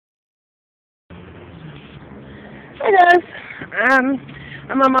Hey guys,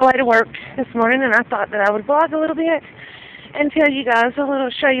 I'm on my way to work this morning, and I thought that I would vlog a little bit and tell you guys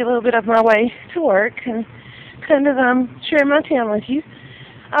show you a little bit of my way to work and kind of share my town with you.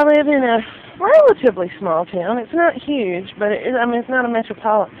 I live in a relatively small town. It's not huge, but it's not a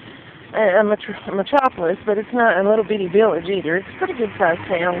metropolis, but it's not a little bitty village either. It's a pretty good sized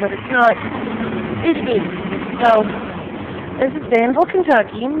town, but it's not itty bitty. So this is Danville,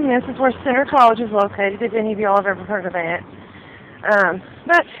 Kentucky, and this is where Center College is located, if any of y'all have ever heard of that.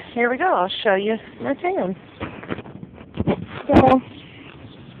 But here we go. I'll show you my town. So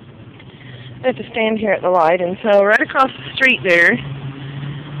I have to stand here at the light, and so right across the street there,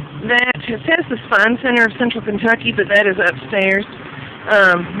 it says the Spine Center of Central Kentucky, but that is upstairs.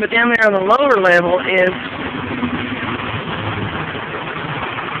 But down there on the lower level is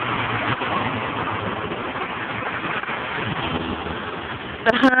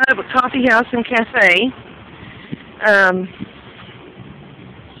the Hub, a coffee house and cafe.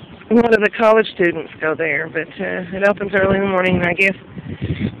 One of the college students go there, but it opens early in the morning, I guess,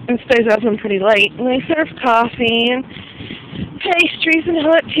 and stays open pretty late. And they serve coffee and pastries and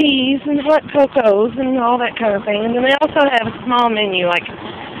hot teas and hot cocos and all that kind of thing. And then they also have a small menu like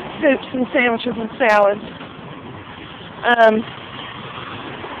soups and sandwiches and salads.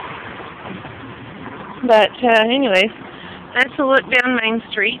 Anyways, that's a look down Main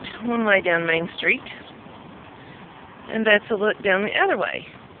Street, one way down Main Street. And that's a look down the other way.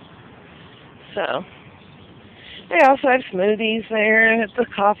 So, they also have smoothies there at the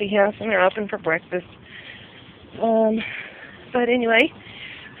coffee house, and they're open for breakfast. But anyway,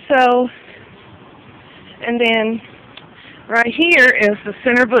 so, and then right here is the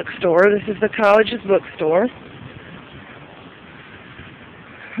Center Bookstore. This is the college's bookstore.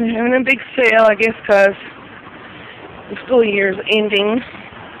 They're having a big sale, I guess, because the school year is ending,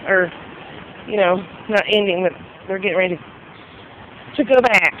 or, not ending, but they're getting ready to go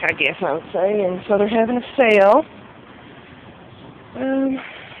back, I guess I would say, and so they're having a sale.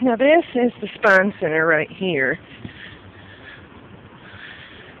 Now this is the Spine Center right here.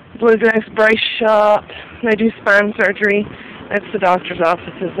 Bluegrass Brace Shop. They do spine surgery. That's the doctor's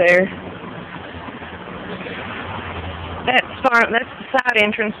offices there. That's the side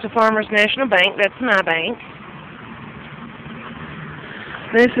entrance to Farmers National Bank. That's my bank.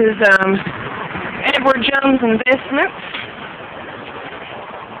 This is Edward Jones Investments.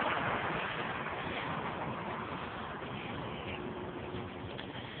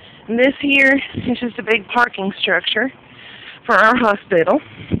 And this here is just a big parking structure for our hospital.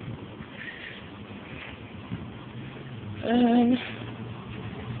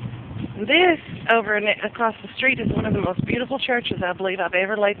 This over across the street is one of the most beautiful churches I believe I've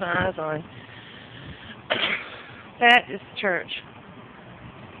ever laid my eyes on. That is the church.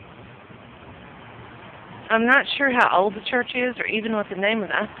 I'm not sure how old the church is or even what the name of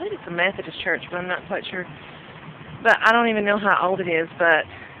it. I think it's a Methodist church, but I'm not quite sure. But I don't even know how old it is, but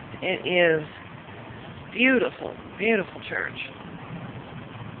it is beautiful, beautiful church.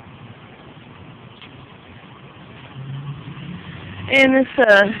 And this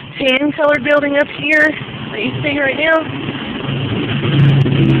tan-colored building up here that you see right now,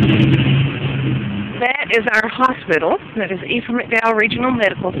 that is our hospital. That is Ephraim McDowell Regional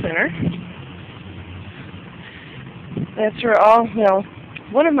Medical Center. That's where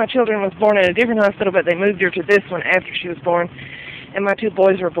one of my children was born at a different hospital, but they moved her to this one after she was born, and my two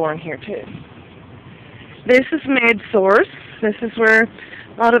boys were born here too. This is MedSource. This is where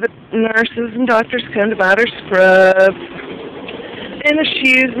a lot of the nurses and doctors come to buy their scrubs and their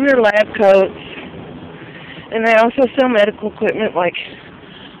shoes and their lab coats. And they also sell medical equipment like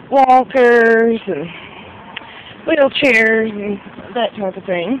walkers and wheelchairs and that type of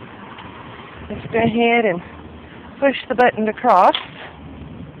thing. Let's go ahead and push the button to cross.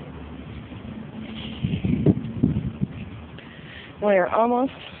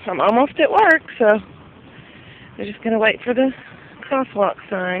 I'm almost at work, so we're just going to wait for the crosswalk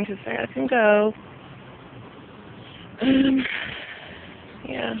sign to say I can go.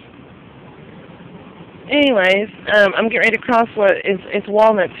 Yeah. Anyways, I'm getting ready to cross it's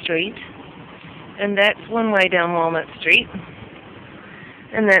Walnut Street, and that's one way down Walnut Street,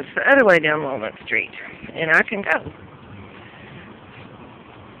 and that's the other way down Walnut Street, and I can go.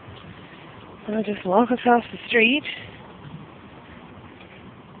 I'll just walk across the street.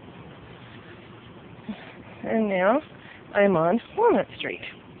 And now I'm on Walnut Street.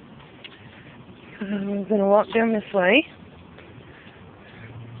 I'm going to walk down this way.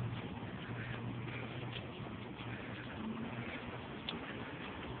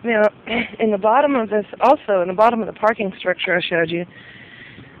 Now, in the bottom of this, also in the bottom of the parking structure I showed you,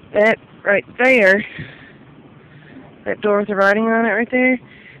 that right there That door with the writing on it right there,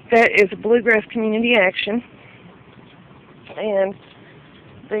 that is Bluegrass Community Action. And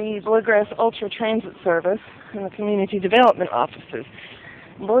the Bluegrass Ultra Transit Service and the Community Development Offices.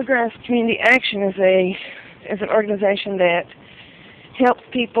 Bluegrass Community Action is an organization that helps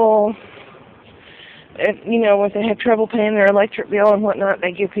people, you know, when they have trouble paying their electric bill and whatnot.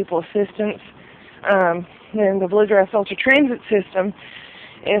 They give people assistance. Then the Bluegrass Ultra Transit System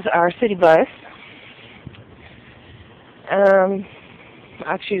is our city bus.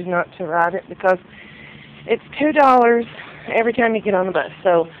 I choose not to ride it because it's $2 every time you get on the bus.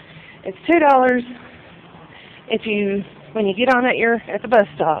 So it's $2 when you get on it, you're at the bus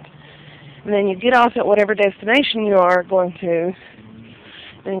stop. And then you get off at whatever destination you are going to,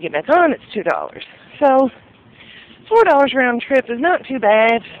 then you get back on, it's $2. So $4 round trip is not too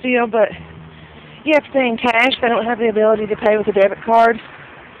bad still, but you have to pay in cash. They don't have the ability to pay with a debit card.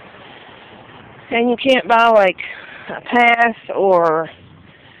 And you can't buy like a pass or,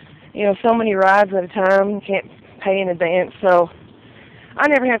 you know, so many rides at a time. You can't pay in advance. So I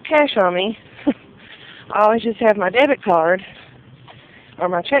never have cash on me. I always just have my debit card or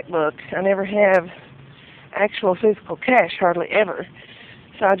my checkbook. I never have actual physical cash, hardly ever.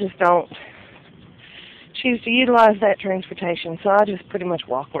 So I just don't choose to utilize that transportation. So I just pretty much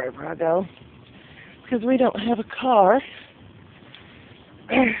walk wherever I go because we don't have a car.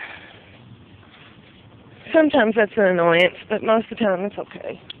 Sometimes that's an annoyance, but most of the time it's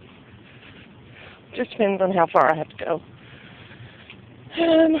okay. Just depends on how far I have to go.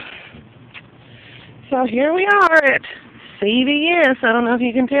 So here we are at CVS. I don't know if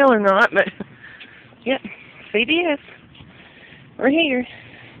you can tell or not, but yep, CVS. We're here.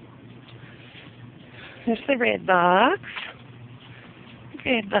 There's the red box.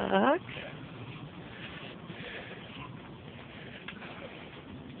 Red box.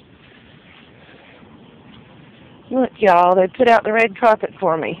 Look, y'all, they put out the red carpet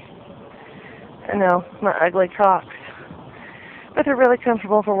for me. I know, my ugly Crocs. But they're really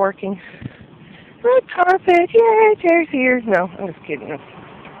comfortable for working. Red carpet, yay, Terry's here. No, I'm just kidding. It's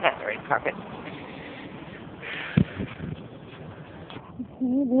not the red carpet.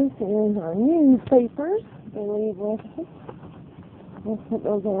 This is our newspapers. I believe we'll put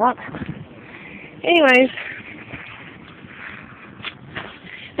those up. Anyways,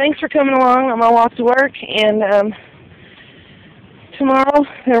 thanks for coming along on my walk to work. And tomorrow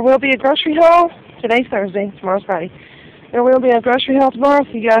there will be a grocery haul. Today's Thursday. Tomorrow's Friday. There will be a grocery haul tomorrow,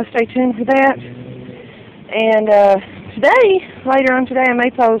 so you guys stay tuned for that. And later on today, I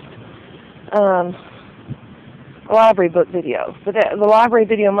may post a library book video. But the library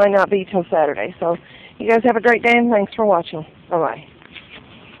video might not be till Saturday. So you guys have a great day, and thanks for watching. Bye-bye.